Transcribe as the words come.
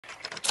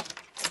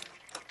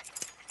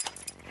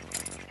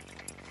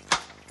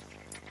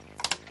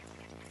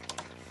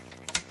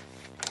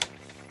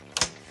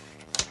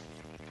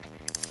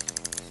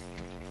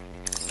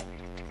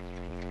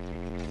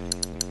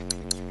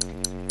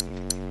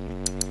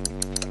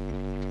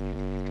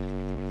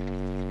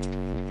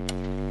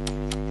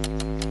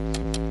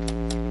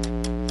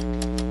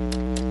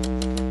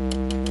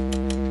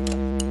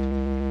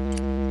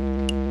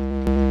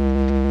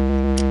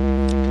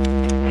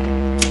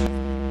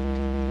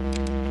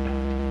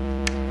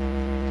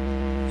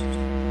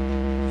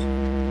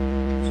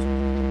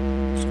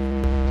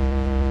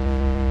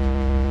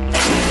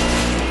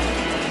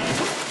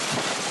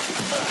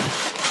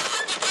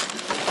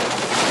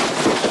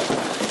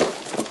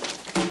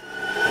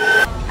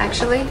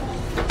Actually,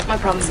 my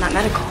problem's not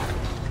medical.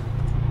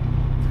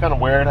 It's kind of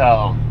weird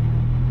how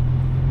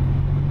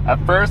at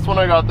first when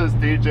I got this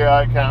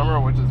DJI camera,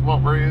 which is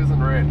what we're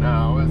using right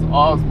now, is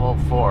Osmo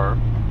 4.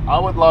 I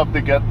would love to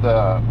get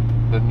the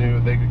new,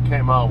 they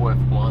came out with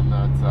one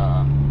that's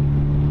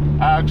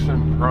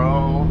Action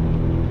Pro,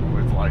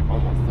 with like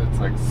it's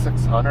like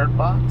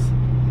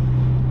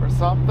 $600 or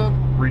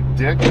something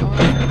ridiculous.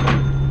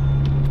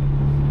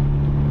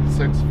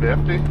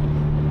 650.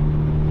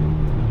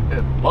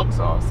 It looks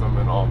awesome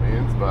in all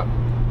means, but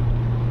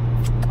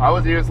I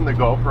was using the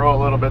GoPro a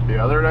little bit the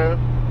other day,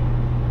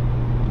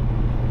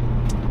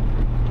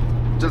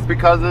 just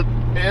because it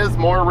is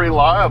more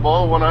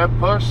reliable when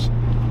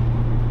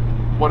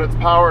it's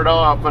powered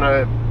off and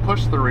I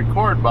push the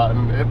record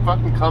button, it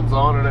fucking comes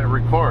on and it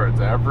records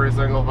every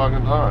single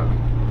fucking time.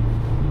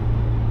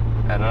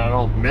 And I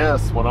don't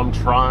miss what I'm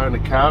trying to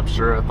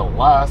capture at the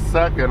last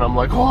second. I'm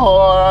like,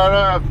 oh,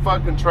 I'm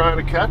fucking trying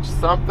to catch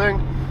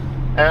something.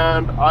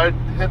 And I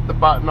hit the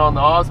button on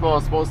the Osmo,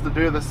 it's supposed to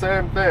do the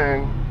same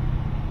thing.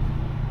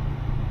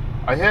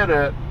 I hit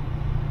it.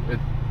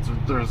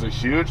 There's a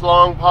huge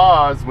long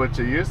pause, which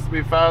it used to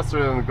be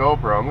faster than the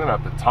GoPro. I'm gonna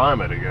have to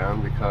time it again,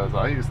 because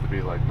I used to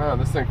be like, man,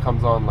 this thing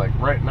comes on like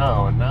right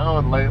now, and now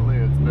and lately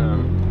it's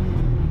been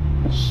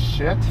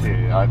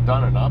shitty. I've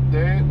done an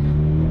update,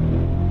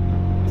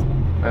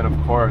 and of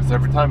course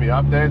every time you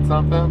update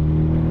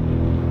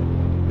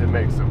something, it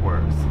makes it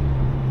worse.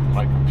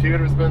 My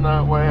computer's been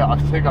that way. I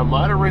think I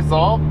might have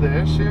resolved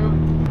the issue.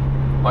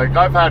 Like,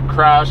 I've had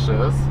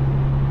crashes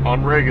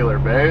on regular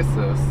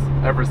basis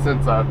ever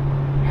since I've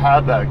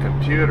had that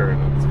computer, and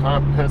it's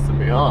kind of pissing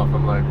me off.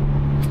 I'm like,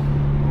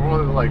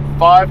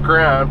 $5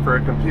 grand for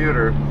a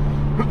computer,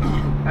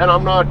 and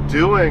I'm not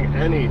doing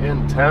any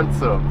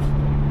intensive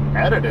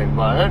editing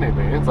by any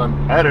means.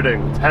 I'm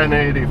editing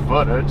 1080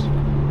 footage,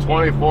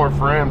 24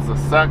 frames a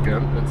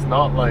second. It's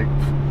not like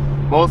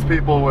most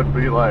people would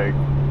be like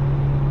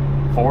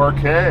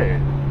 4K,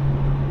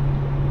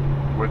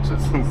 which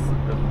is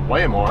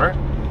way more,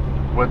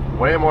 with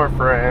way more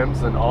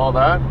frames and all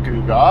that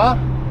goo-gaw.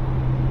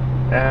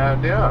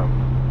 And yeah,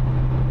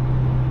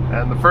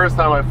 and the first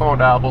time I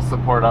phoned Apple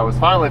support, I was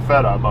finally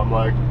fed up. I'm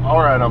like,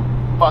 alright, I'm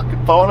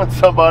fucking phoning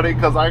somebody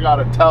because I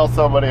gotta tell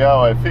somebody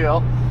how I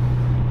feel.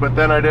 But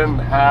then I didn't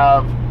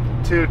have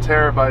 2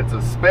 terabytes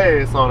of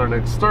space on an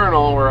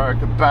external where I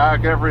could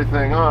back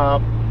everything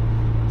up,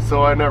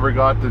 so I never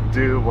got to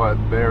do what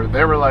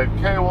they were like,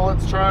 okay, well,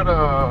 let's try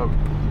to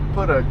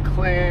put a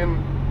clean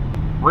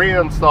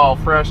reinstall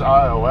fresh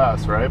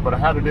iOS, right? But I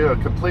had to do a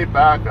complete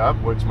backup,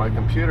 which my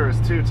computer is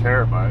 2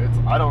 terabytes.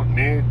 I don't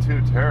need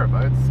 2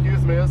 terabytes.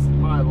 Excuse me, this is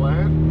my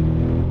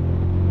lane.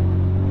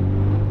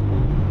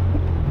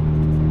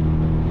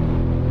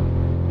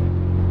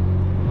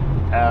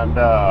 And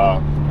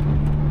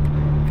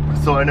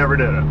so I never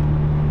did it.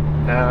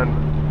 And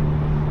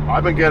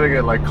I've been getting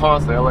it like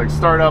constantly. I like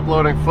start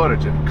uploading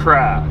footage, it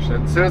crash.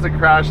 And as soon as it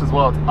crashes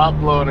while it's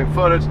uploading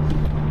footage,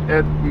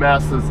 it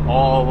messes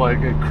all, like,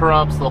 it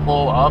corrupts the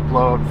whole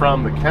upload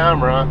from the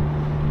camera,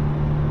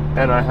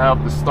 and I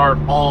have to start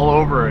all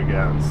over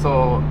again.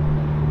 So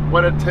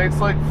when it takes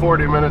like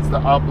 40 minutes to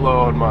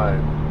upload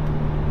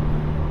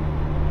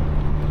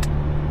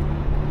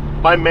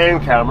my main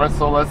camera,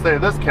 so let's say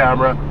this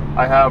camera,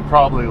 I have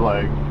probably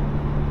like,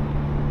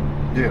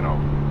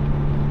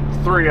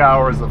 3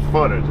 hours of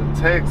footage. It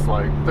takes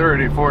like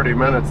 30-40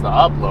 minutes to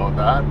upload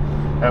that,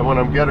 and when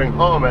I'm getting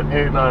home at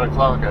 8-9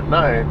 o'clock at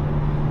night,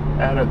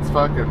 and it's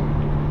fucking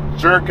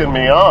jerking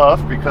me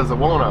off because it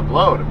won't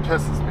upload. It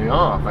pisses me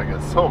off. I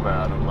get so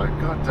mad. I'm like,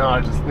 God damn, I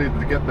just need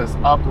to get this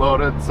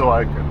uploaded so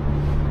I can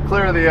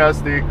clear the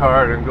SD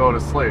card and go to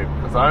sleep.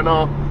 Because I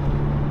know,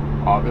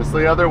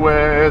 obviously, other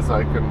ways.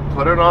 I can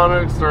put it on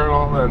an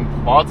external, and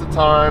lots of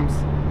times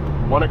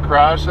when it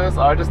crashes,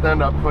 I just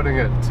end up putting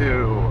it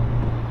to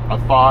a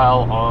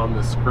file on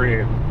the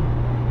screen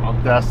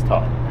on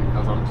desktop,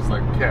 because I'm just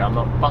like, okay, I'm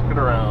not fucking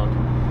around.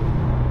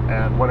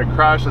 And when it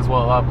crashes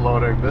while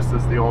uploading, this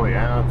is the only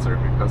answer,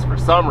 because for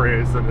some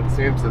reason it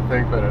seems to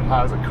think that it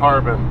has a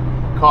carbon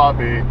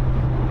copy,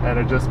 and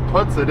it just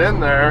puts it in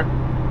there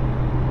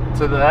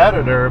to the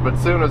editor, but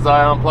as soon as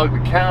I unplug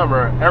the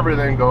camera,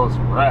 everything goes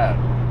red.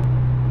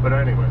 But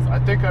anyways, I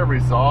think I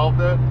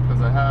resolved it,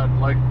 because I had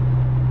like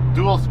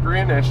dual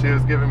screen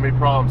issues giving me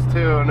problems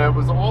too, and it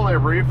was only a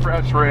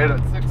refresh rate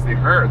at 60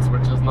 Hertz,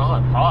 which is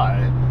not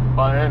high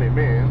by any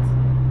means.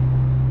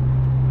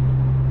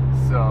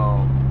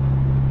 So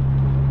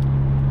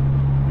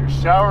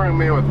showering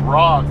me with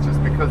rocks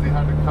just because he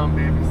had to come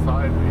be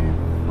beside me.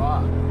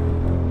 Fuck.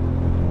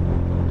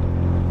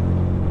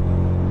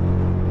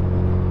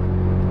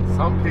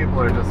 Some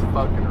people are just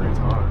fucking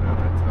retarded, I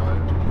tell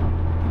you.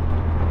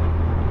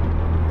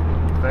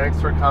 Thanks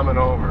for coming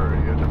over.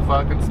 You had to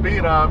fucking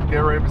speed up, get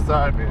right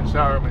beside me, and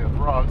shower me with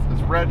rocks.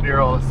 This red deer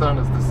all of a sudden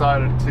has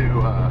decided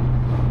to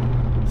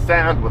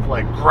sand with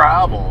like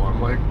gravel. I'm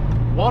like,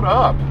 what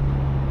up?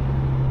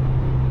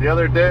 The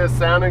other day, a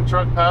sanding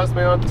truck passed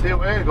me on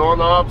 2A going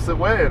the opposite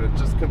way, and it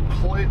just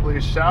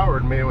completely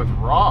showered me with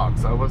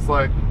rocks. I was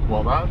like,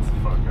 well, that's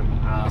fucking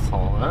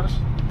asshole, eh? crash.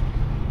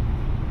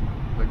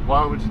 Like,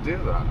 why would you do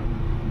that?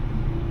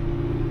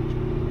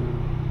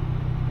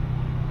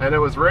 And it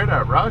was right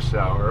at rush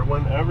hour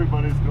when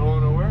everybody's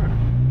going to work.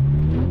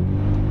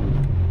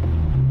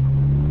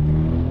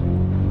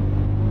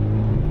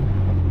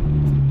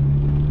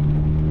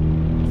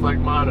 It's like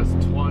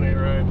 -20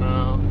 right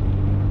now.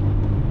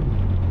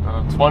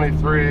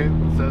 23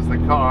 says the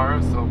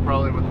car, so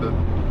probably with the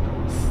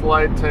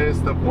slight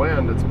taste of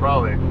wind, it's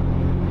probably,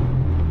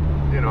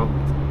 you know,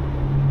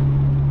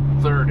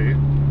 30.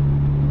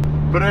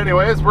 But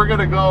anyways, we're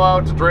gonna go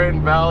out to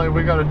Drayton Valley.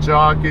 We got a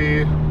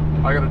jockey.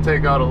 I gotta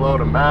take out a load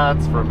of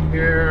mats from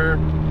here,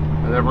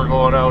 and then we're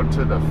going out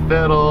to the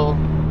fiddle.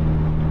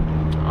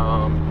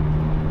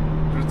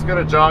 Just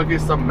gonna jockey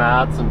some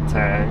mats and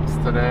tanks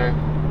today.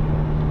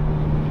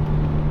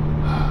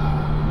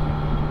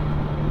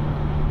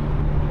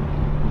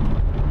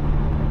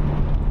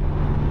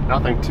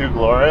 Nothing too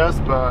glorious,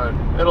 but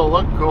it'll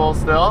look cool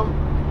still.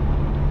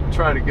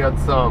 Try to get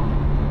some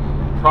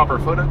proper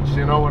footage,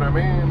 you know what I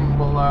mean?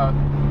 We'll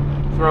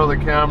throw the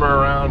camera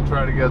around,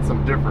 try to get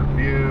some different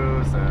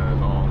views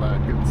and all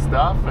that good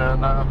stuff,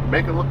 and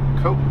make it look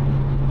cool.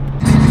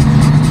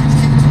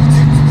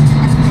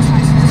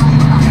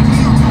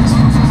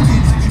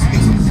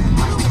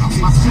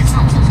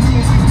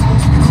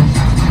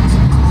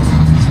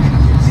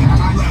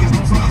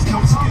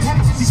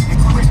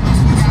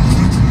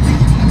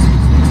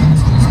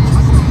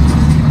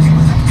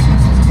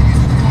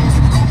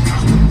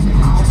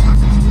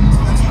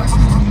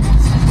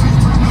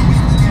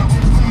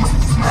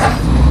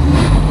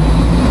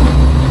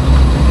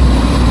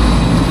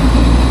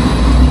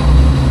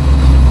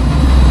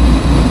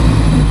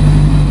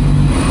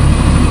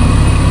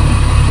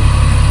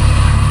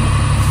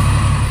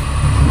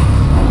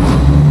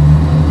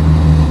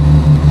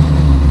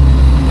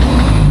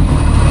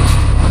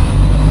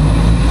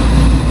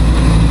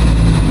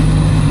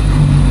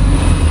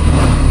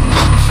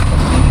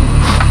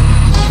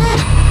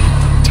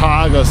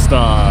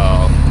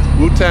 Style.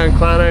 Wu-Tang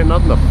Clan ain't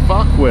nothing to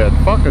fuck with.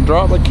 Fucking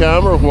dropped my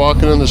camera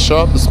walking in the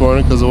shop this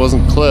morning because it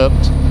wasn't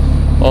clipped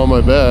on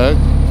my bag.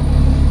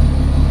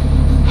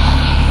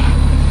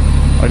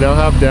 I now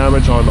have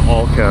damage on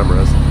all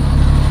cameras.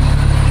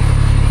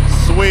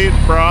 Sweet,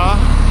 brah.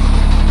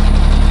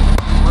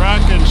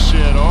 Wrecking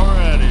shit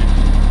already.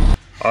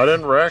 I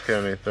didn't wreck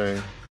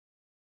anything.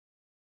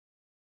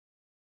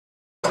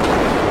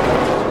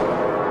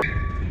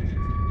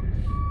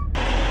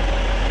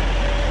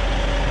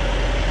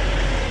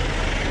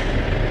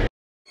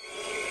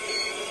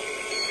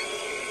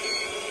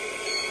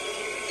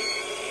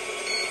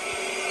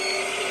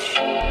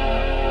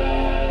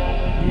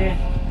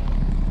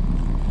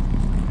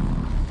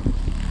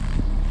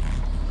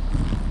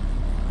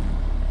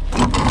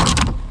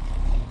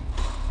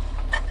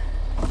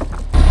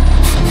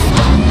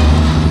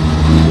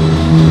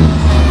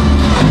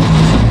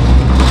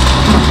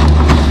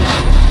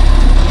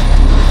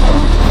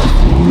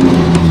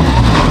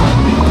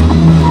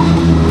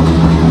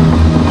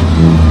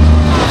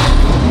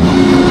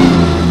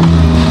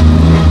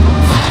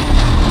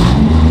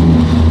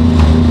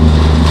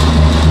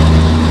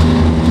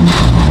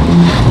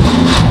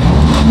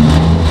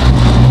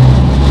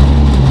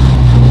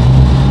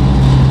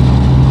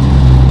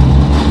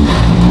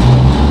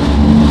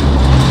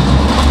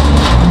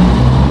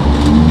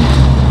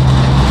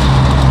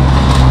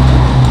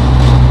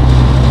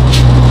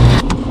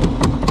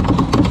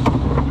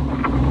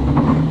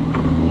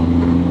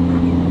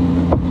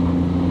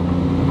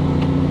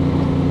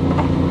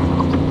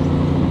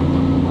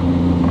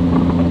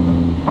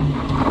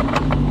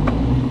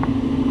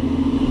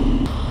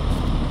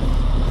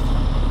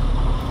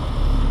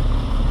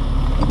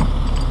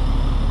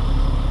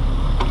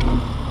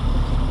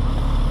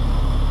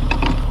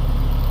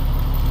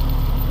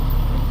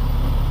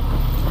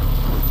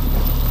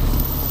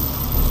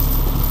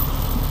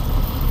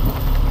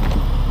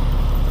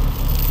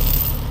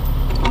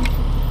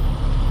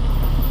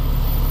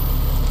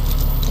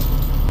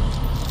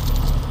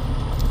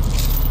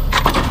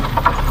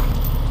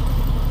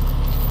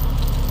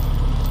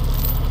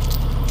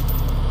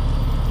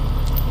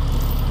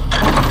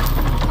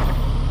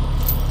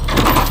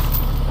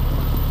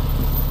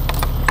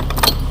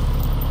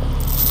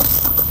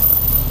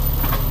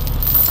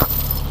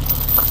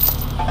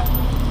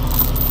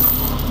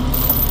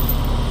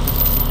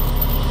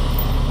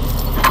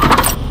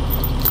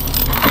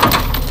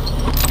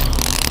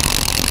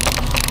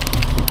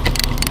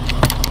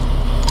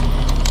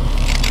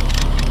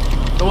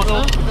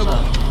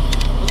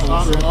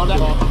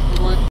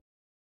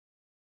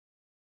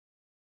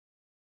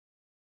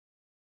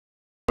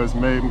 Was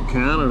made in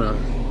Canada.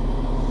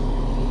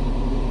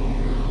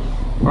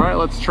 All right,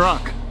 let's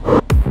truck.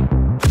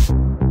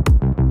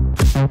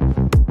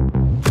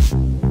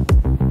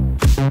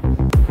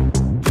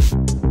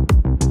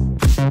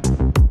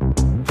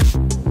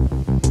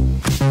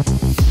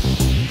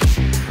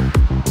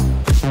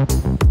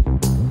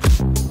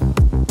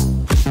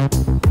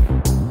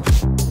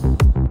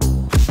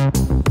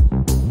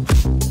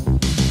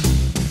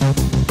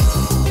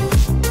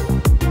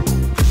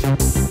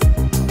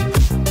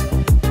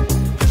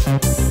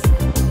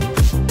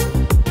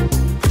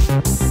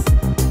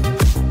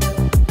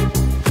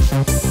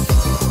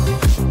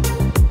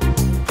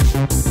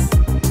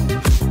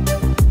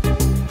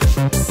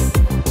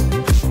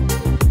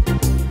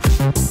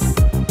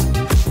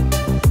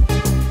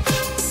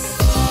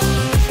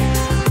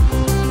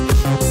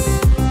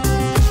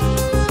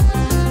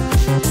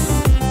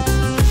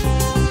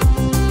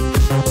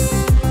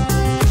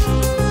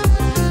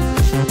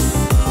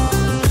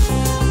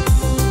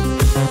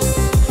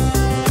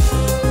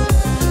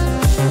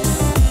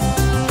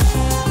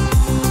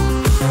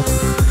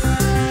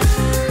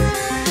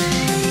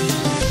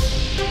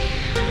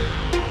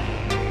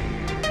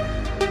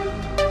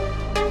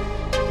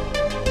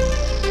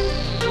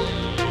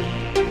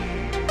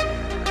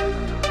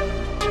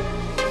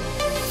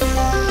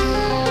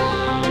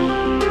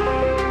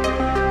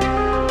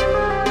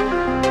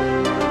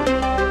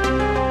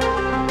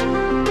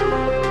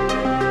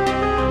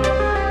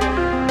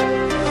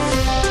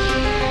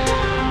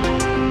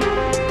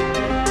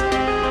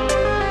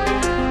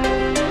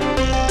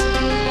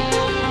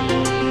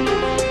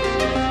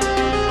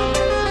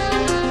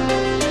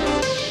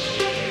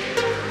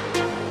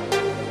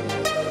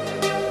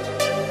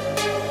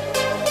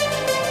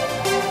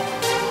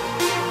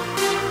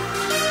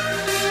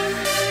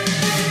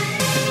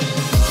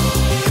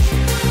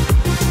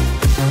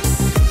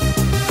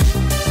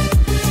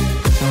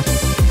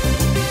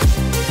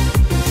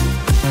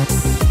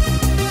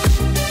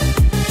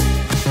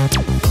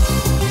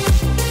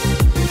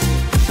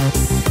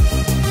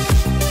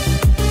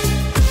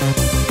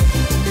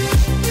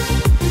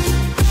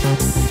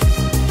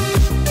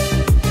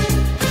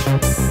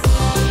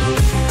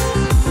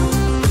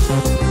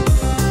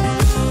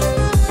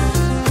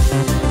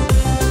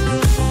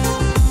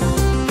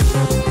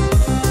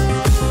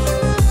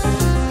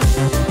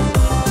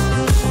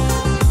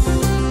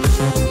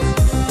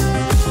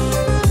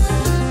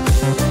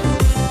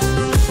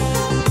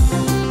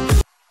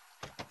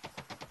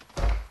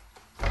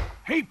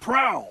 Hey,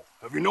 Prowl,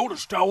 have you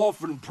noticed how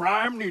often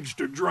Prime needs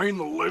to drain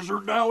the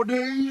lizard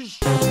nowadays?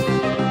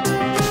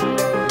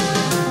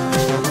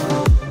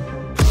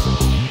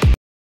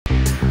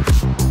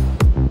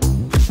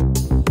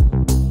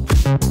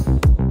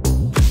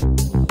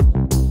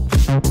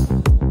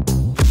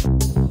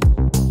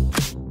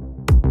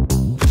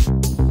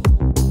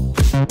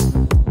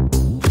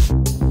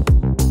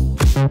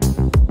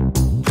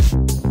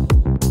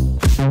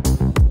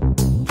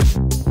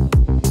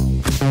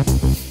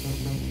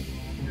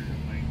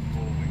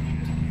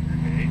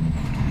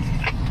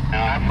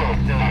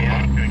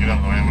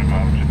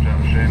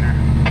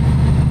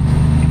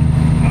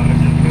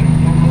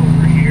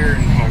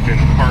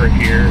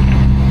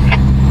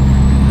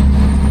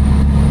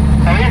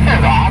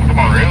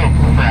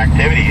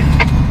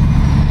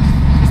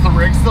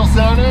 Still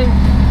sounding?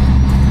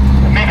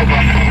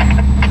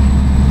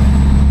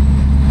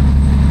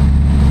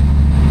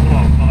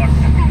 Oh, fuck.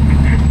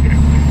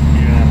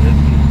 Yeah, this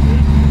is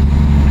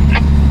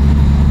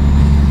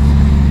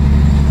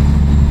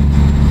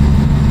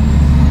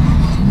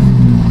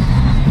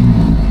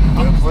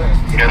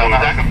good. Get on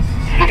that.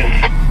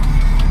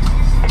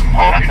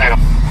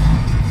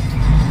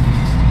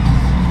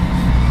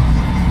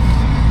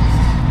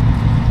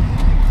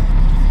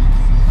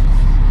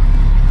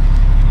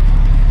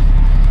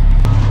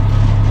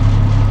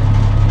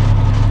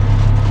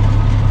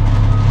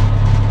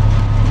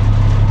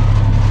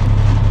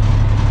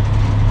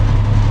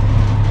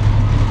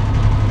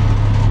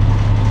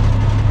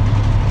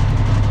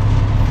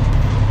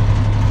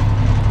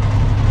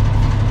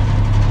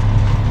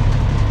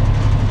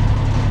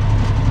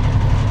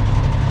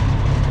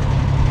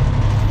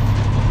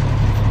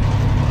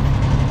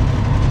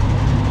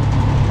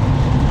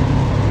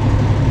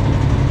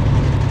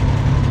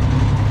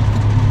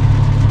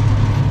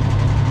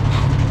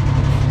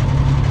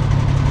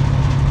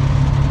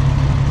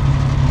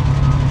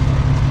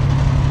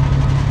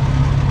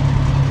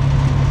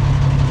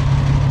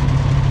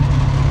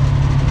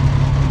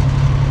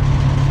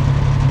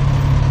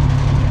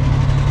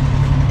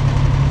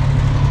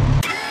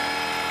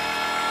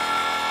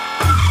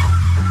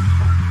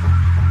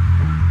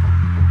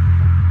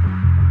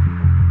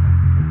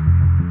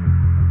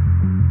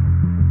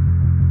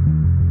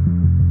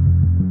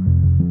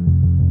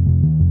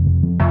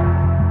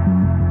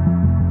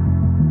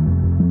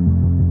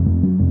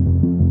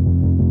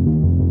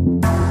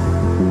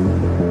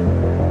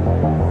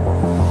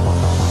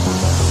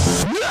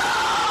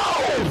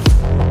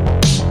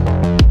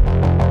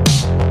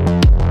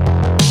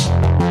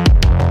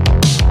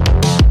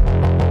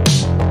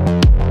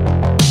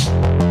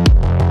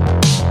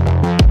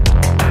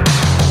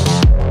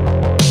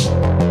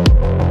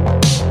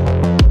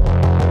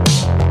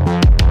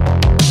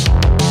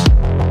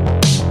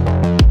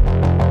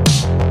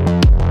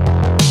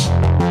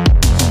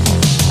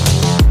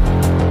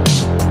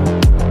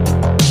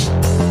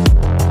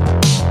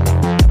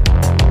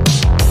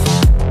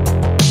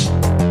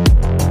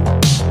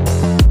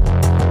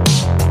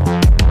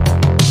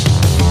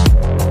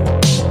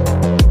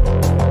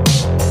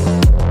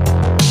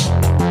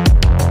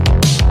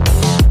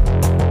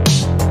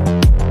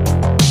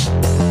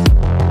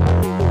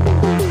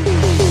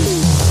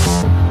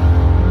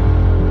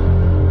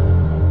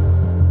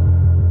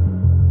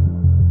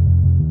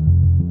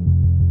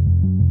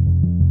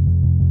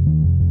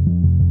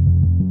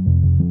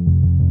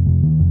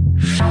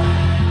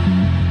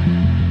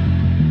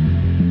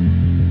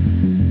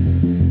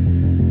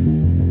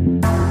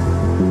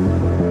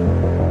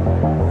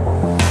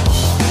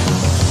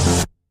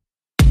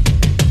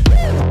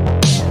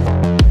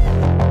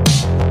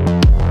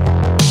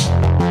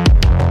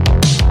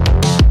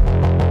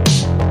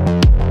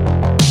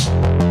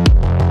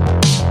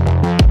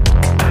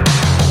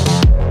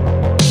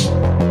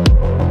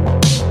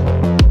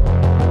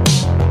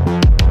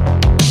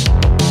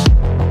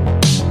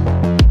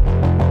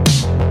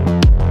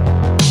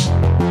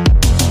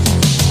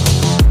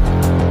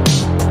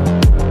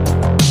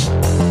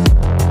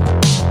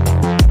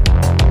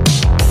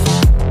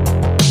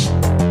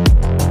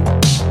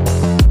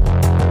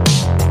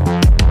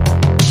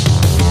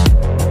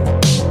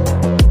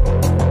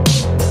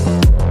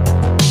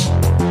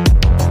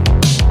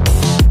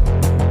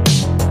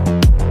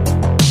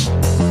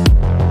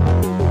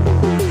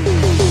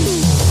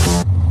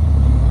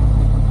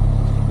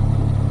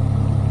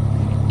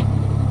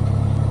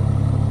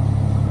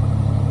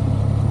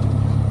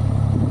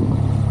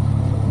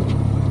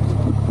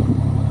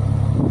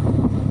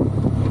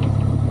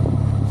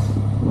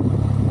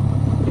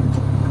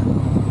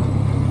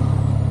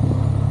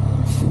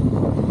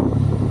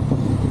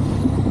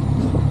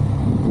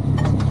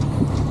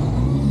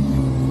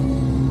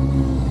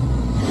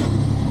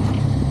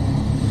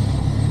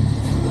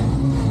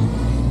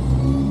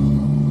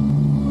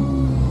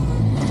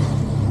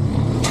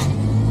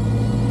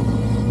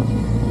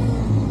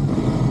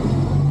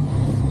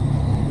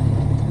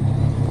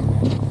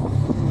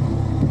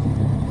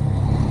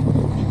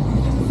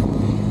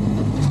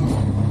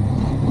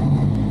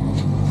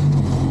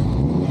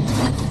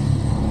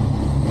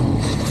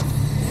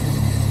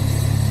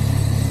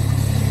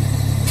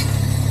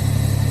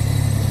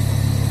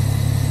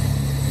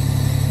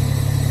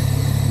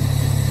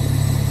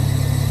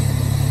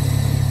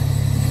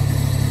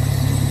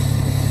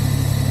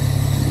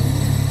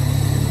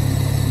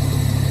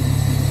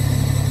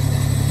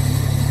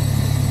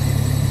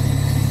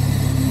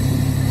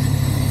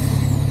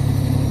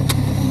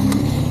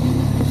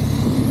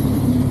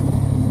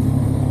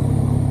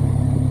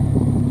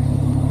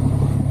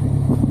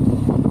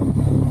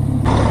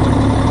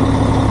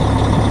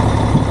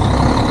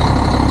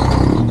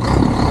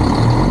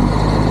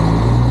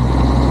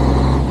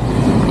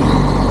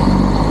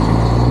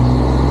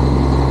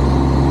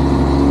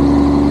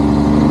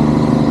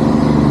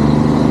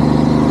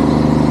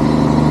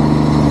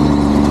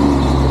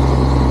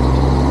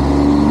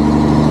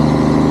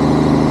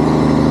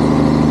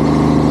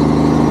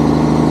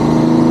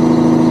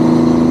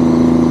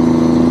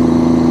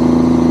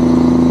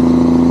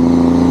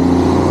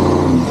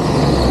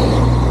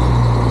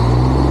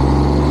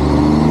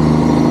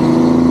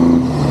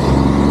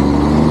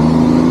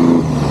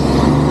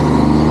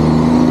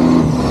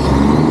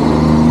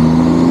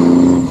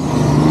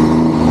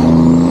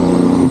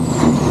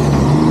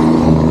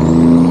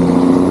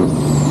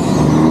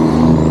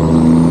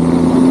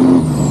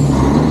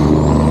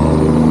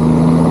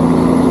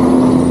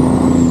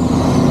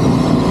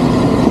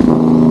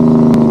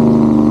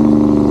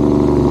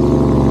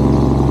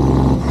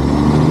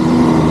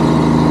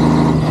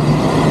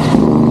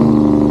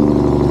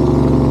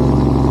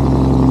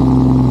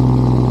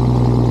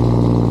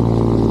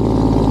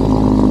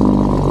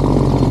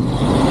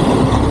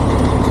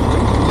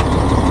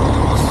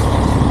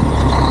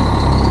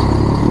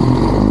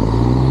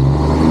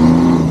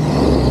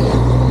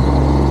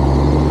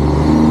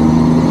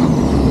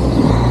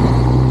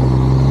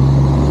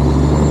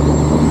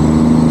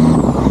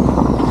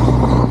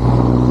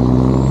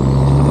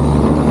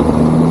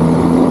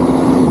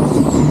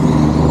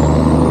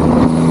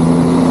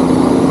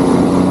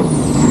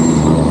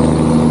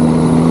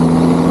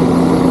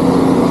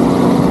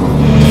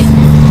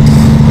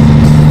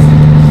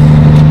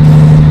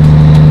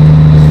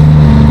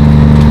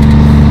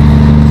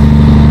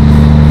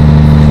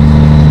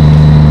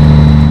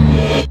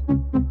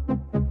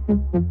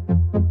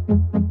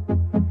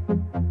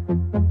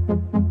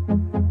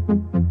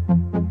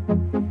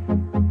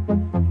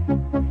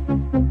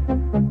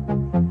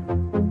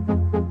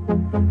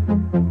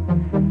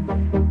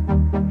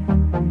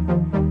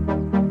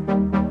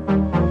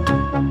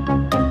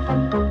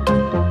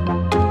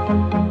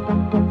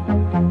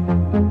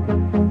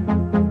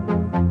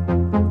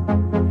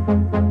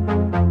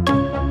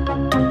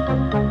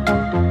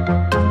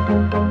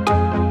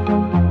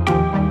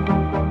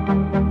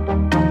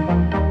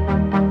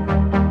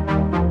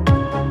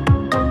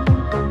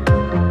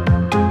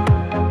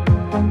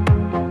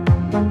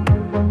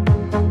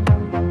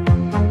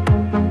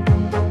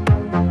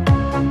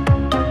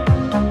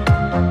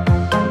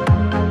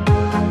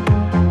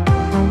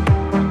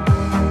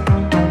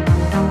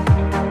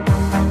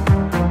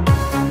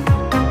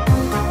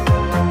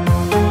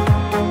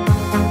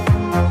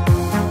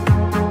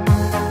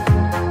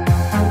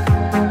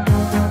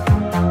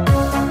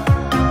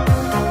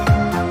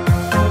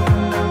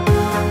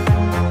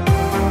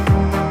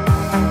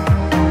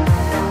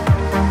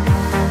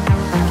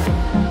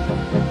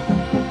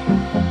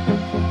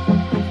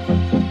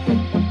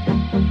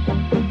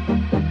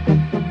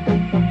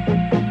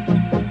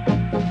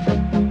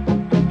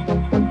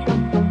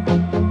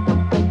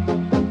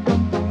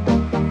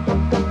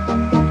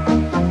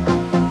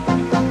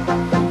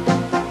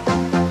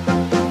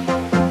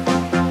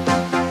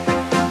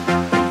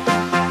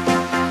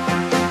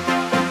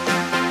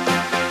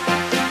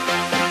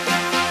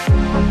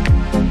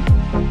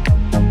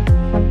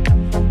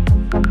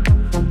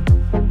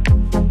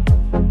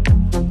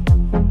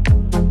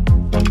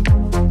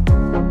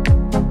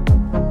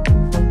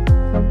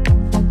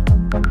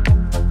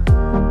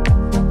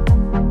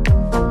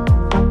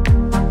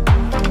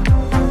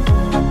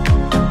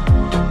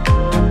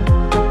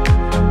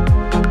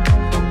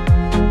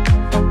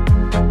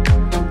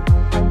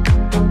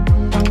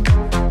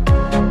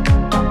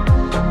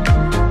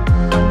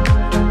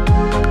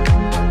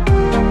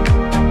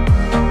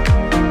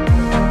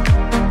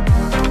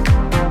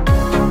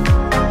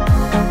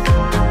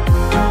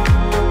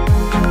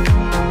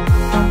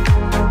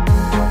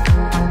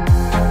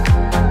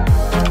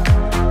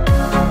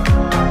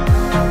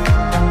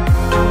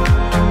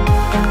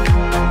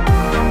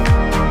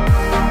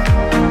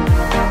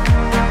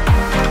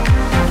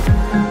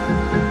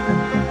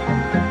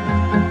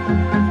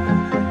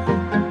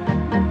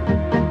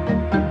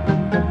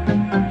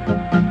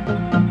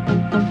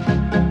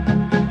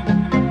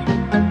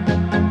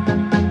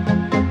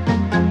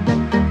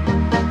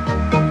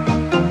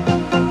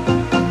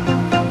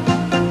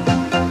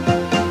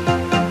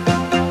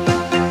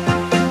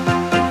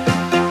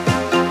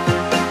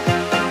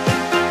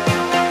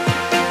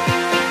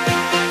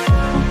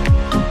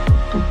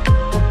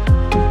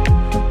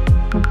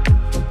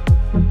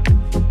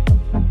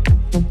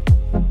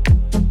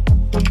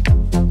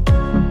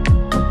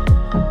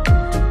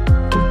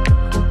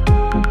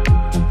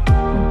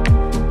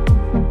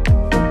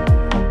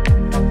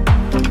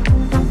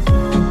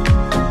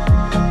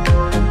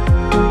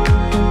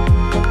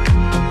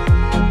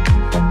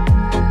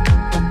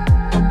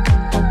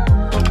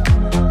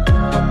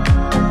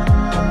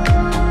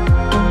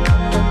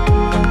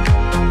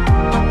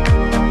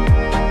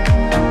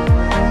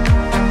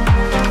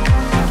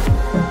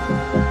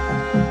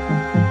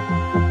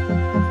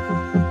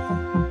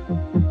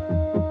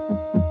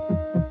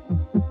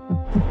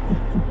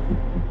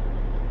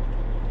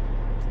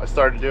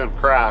 started doing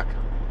crack.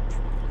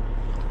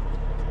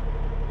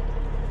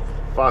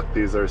 Fuck,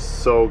 these are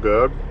so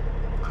good.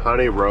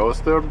 Honey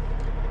roasted.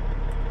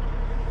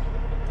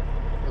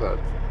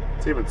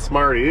 It's even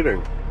smart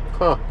eating.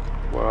 Huh.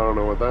 Well, I don't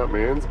know what that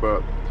means,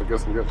 but I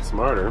guess I'm getting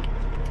smarter.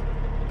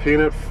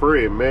 Peanut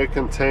free, may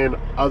contain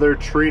other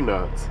tree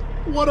nuts.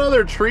 What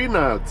other tree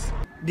nuts?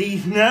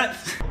 These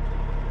nuts.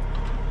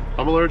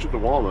 I'm allergic to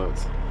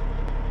walnuts.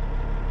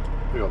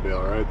 I think I'll be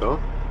alright though.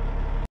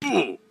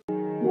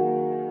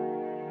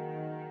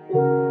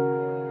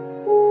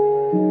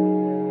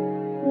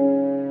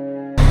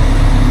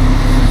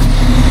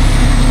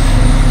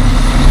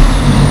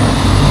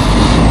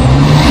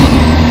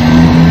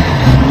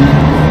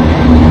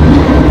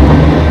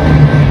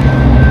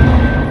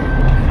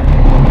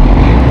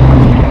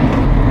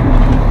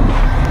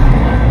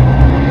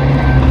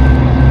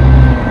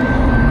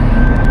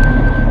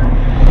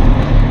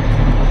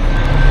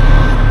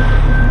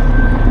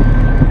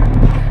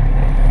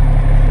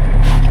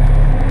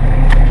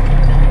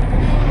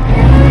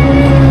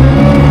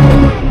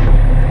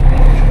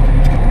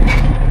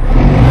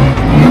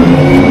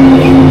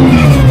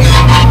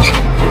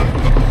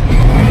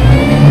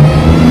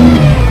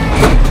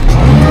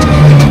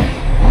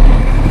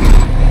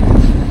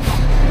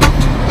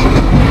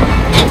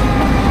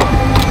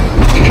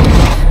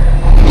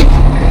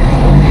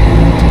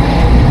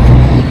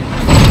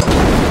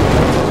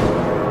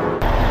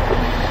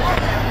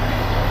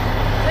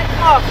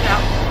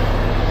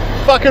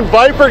 Fucking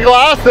Viper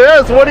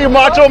glasses. What are you,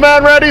 Macho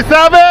Man Randy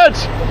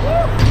Savage?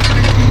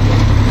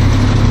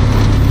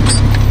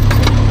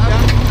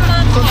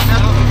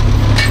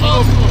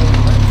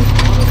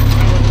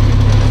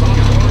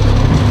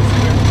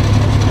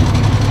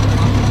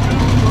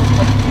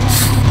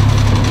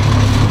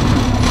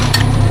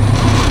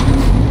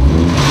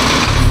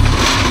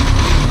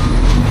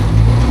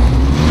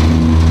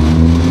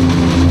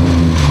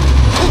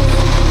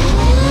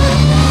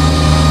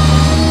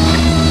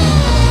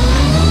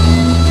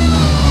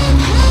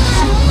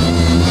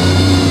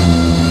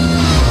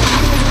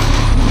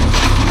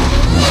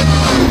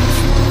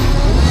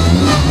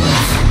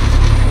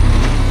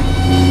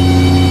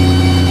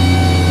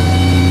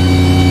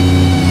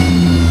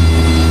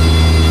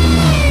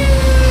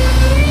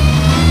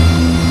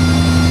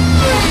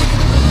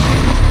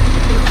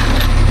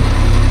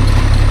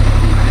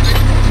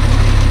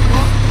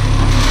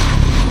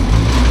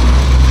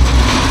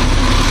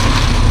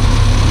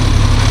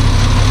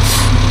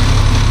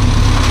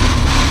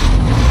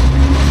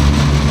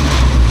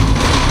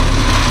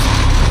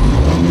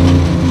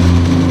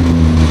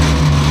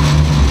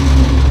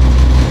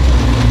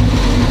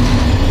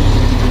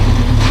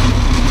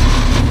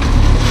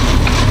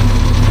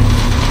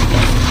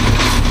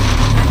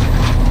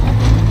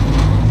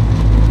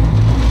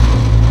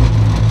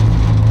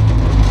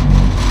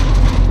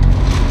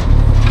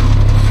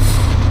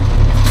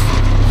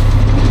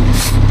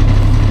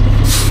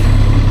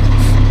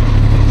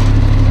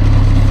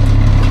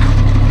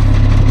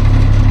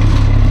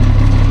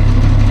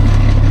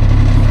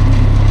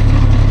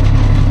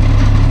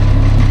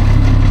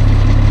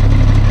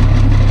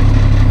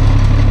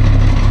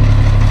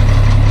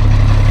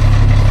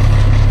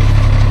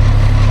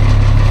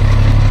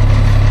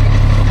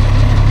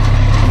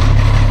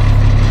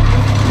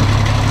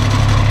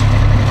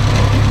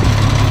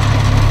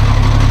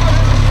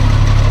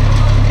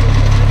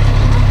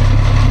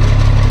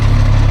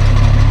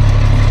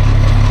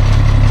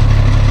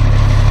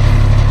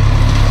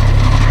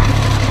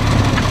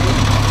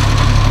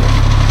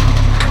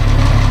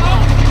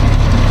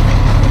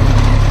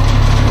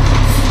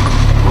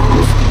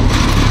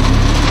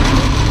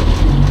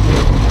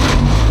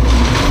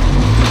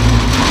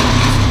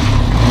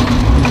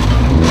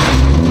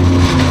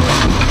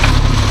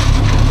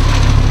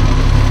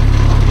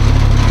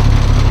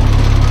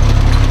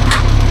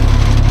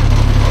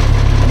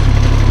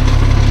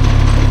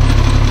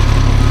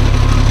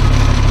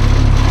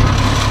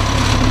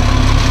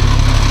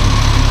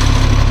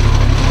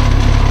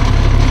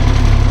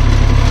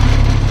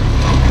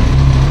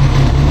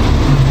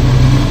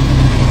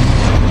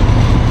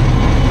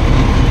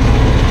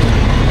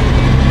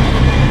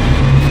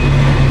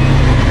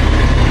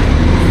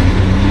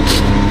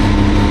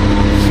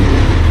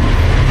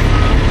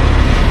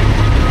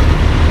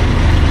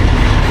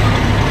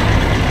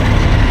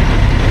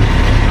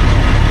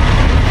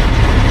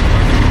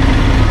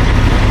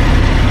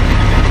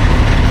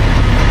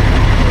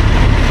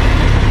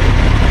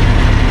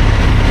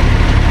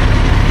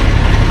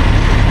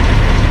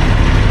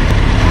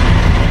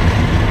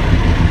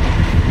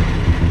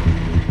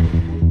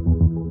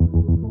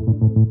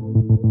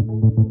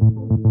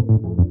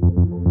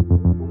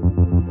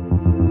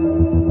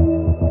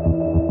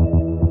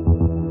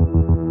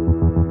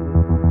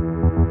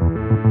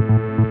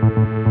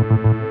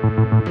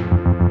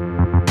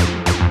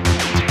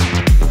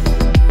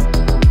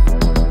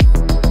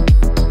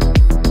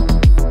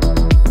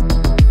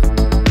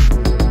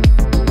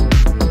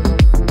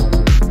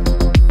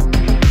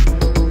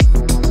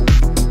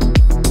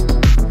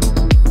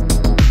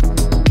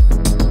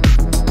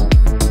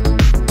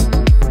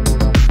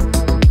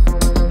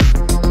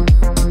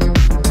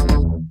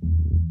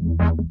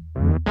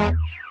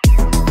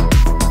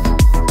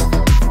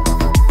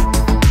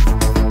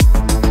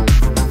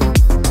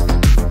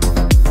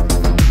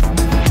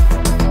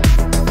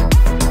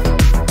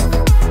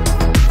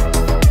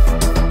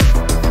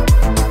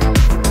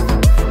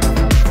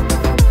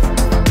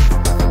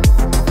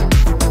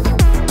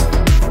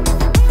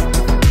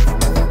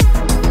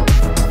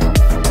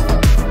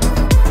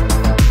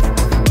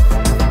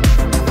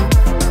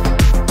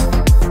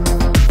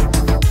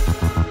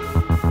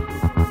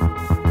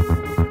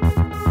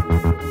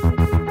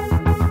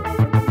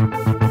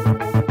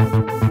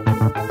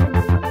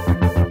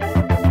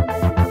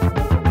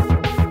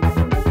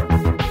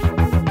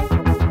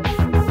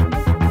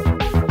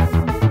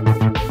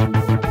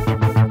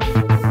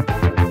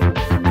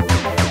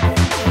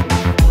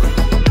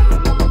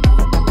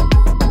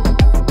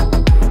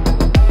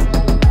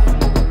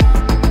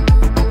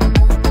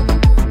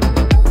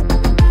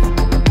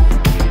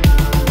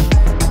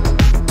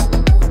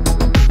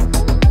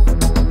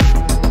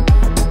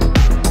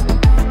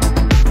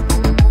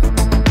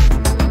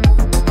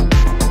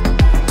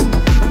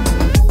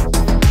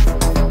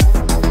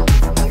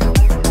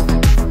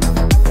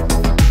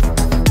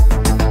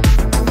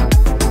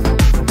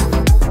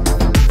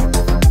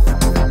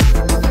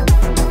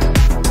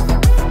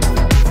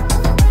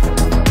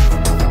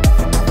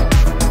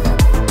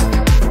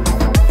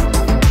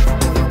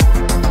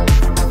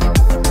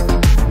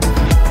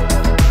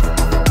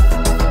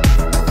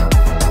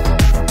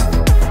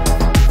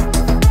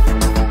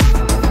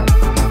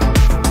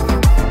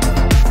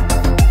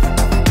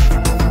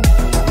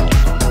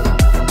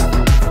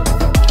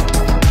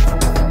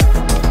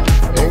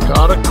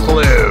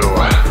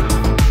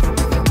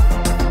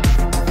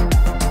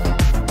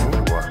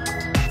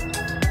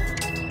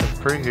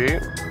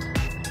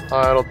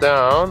 settle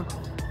down.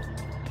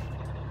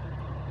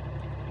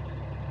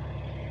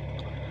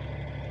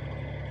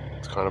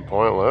 It's kind of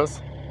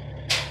pointless.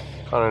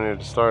 Kind of need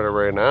to start it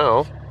right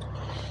now.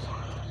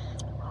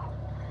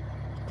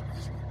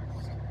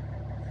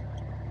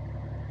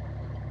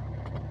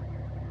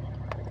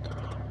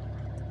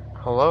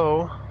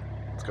 Hello?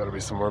 It's got to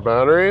be some more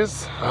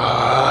batteries.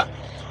 I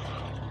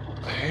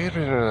hate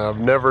it. I've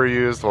never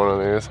used one of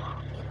these.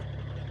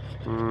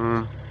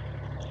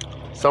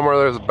 Somewhere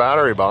there's a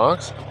battery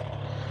box.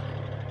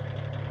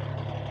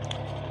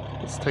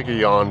 Let's take a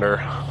yonder.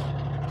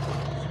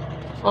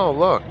 Oh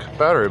look,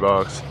 battery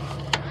box.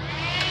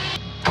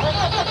 Alright,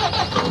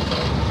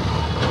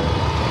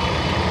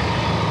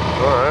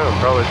 I'll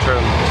probably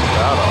turn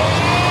that off.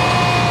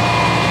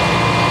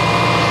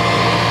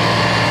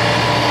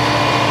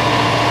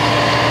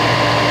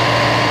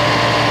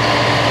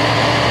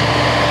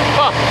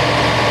 Huh.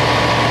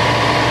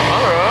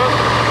 Alright.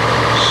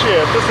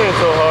 Shit, this ain't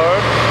so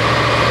hard.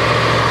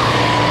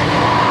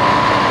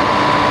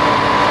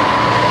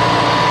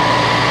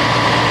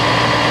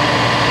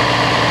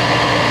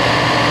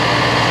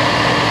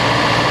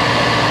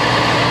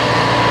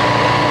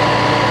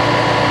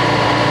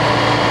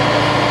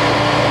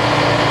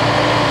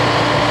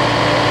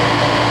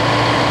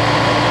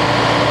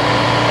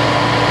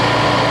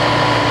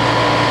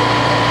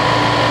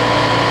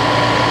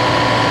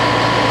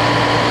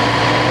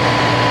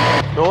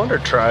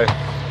 Try.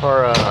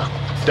 Our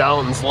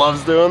Downs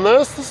loves doing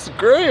this. This is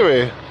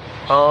gravy.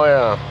 Oh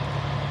yeah,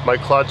 my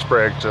clutch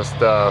brake just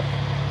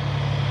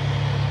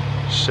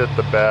shit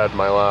the bed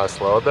my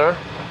last load there.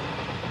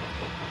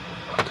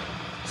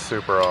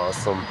 Super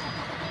awesome.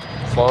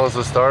 As long as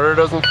the starter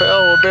doesn't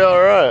fail, we'll be all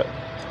right.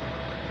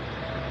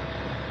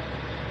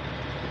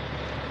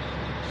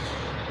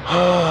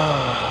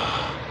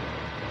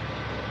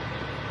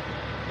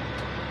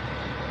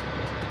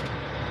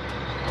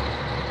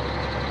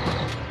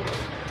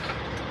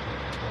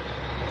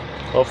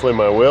 Hopefully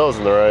my wheel's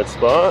in the right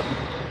spot.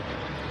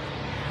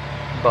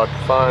 About to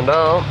find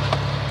out.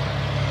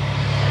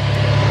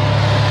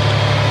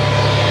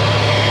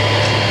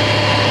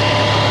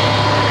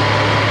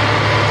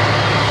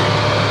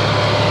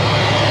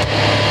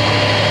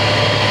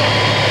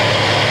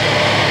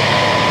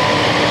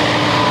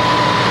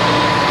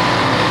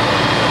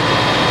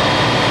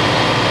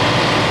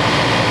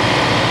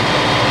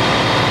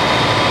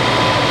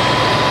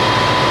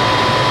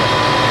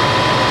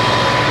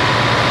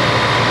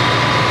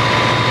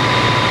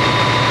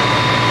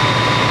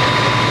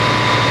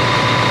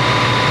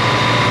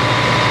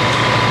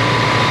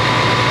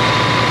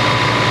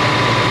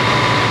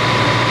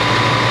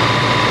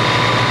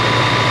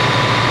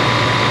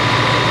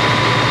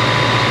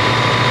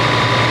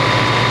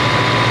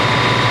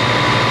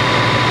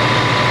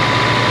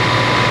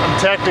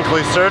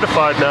 Technically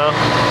certified now.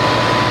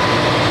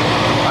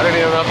 I didn't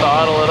even have to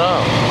idle it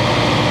up.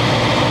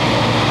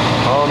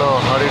 Oh no,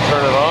 how do you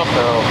turn it off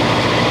now?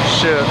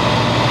 Shit.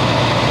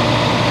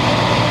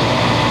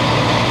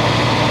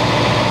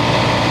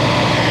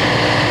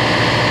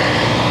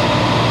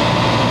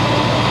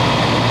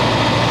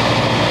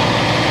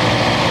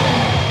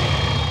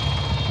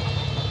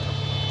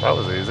 That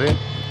was easy. I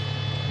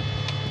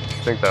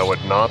think that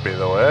would not be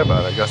the way,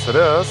 but I guess it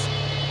is.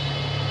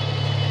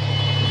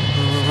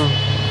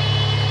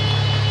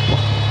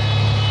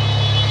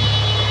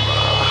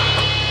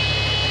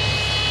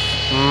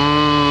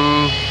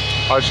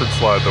 I should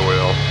slide the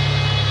wheel.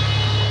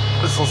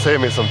 This will save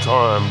me some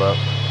time, but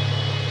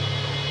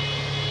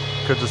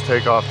could just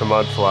take off the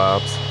mud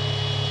flaps.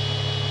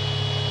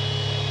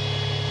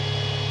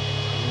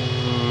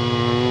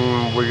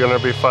 We're gonna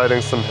be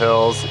fighting some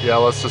hills. Yeah,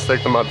 let's just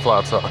take the mud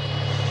flaps off.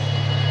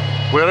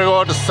 We're gonna go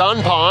out to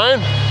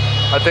Sunpine,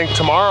 I think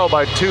tomorrow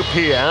by 2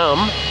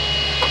 p.m.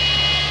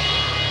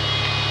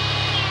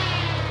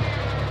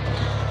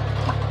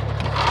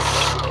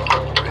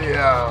 So,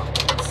 yeah,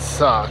 it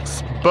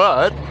sucks,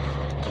 but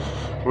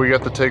we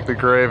get to take the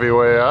gravy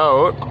way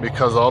out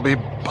because I'll be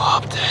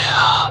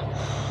bobtail.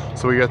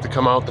 So we get to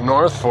come out the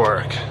North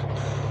Fork.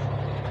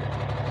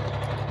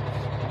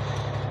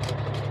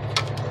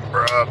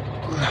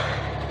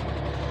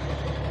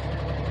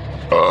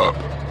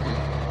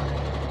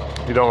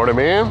 You know what I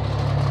mean?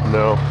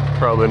 No,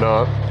 probably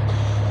not.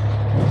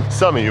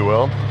 Some of you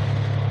will.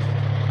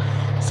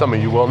 Some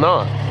of you will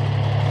not.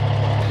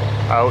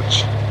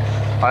 Ouch.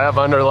 I have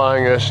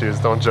underlying issues,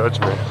 don't judge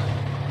me.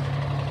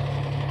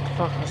 What the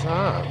fuck was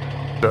that?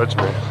 Judge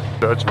me,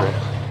 judge me,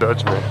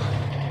 judge me.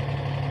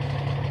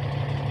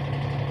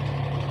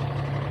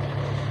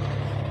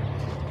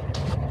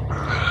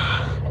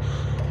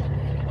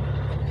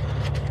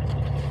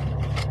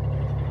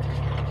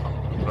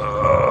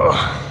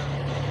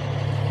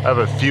 I have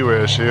a few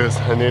issues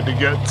I need to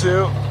get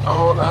to.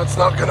 Oh, that's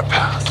not gonna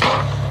pass.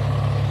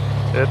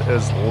 It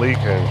is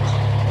leaking.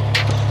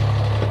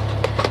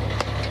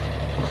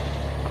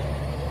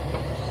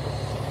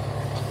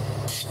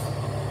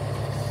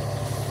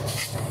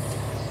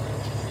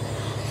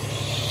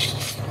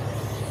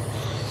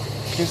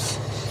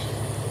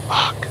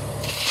 Fuck.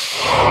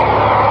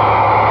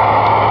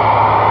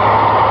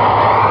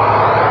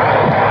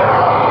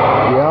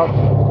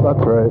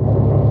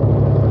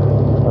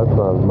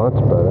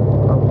 much better.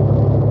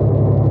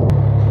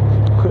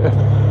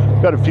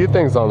 Got a few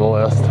things on the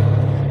list.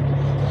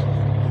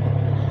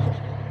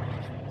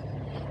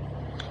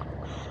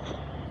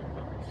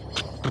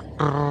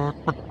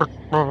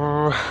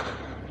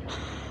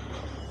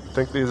 I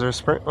think these are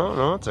spring. Oh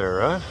no, it's air,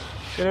 right?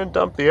 You didn't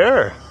dump the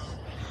air.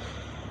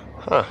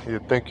 Huh,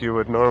 you'd think you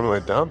would normally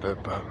dump it,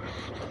 but...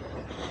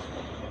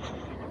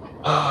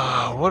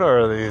 what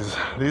are these?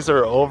 These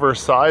are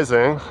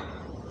oversizing.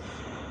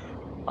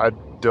 I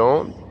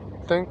don't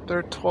think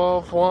they're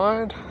 12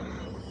 wide.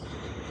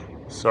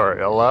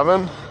 Sorry,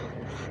 11?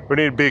 We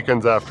need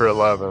beacons after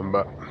 11,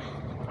 but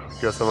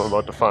I guess I'm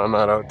about to find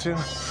that out too.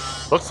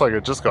 Looks like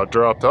it just got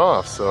dropped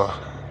off, so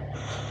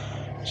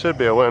should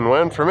be a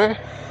win-win for me.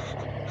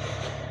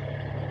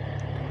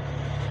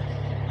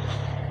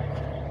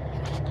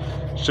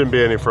 Shouldn't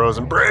be any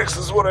frozen brakes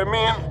is what I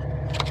mean,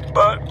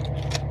 but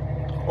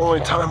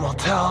only time will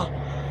tell.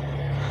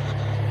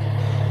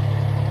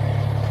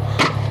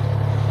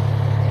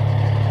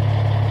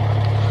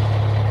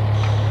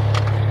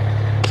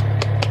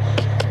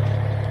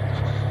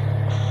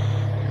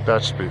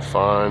 That should be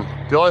fine.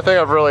 The only thing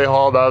I've really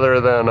hauled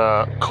other than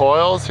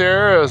coils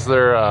here is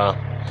their, I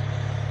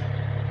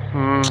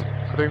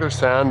think they're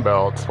sand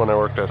belts when I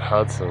worked at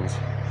Hudson's.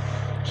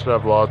 Should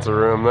have lots of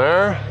room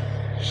there.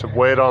 Should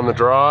wait on the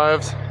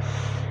drives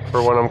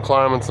for when I'm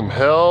climbing some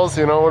hills,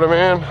 you know what I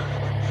mean?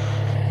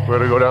 We're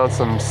gonna go down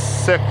some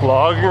sick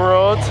logging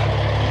roads.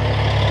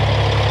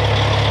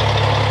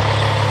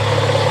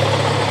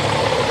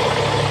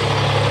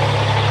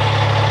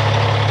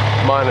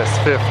 Minus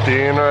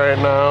 15 right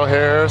now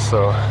here,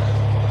 so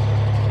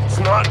it's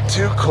not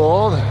too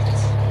cold.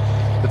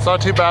 It's not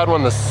too bad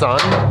when the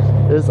sun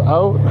is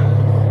out.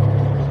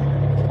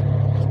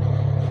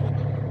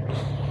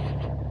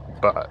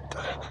 But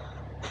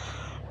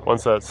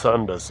once that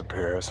sun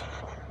disappears,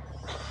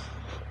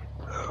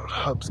 oh, the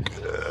hub's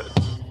good.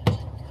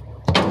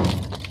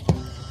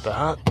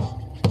 That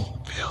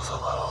feels a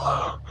little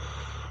low.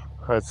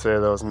 I'd say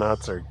those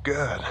nuts are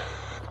good.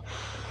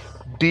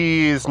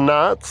 These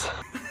nuts.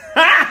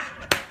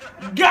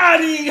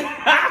 Got him!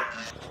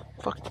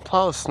 Fucking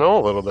plow the snow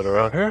a little bit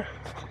around here.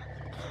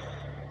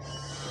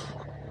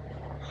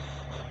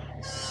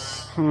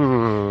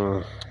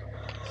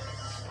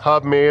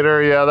 Hub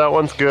meter, yeah, that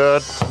one's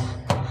good.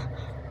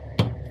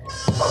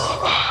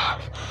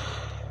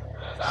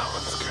 That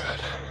one's good.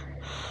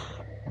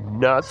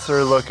 Nuts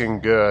are looking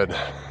good.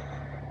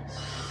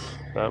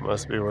 That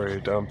must be where you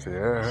dump the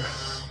air.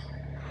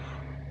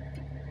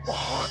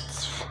 Oh,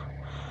 it's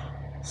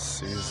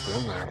seized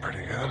in there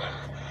pretty good.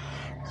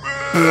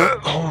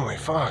 Holy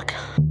fuck.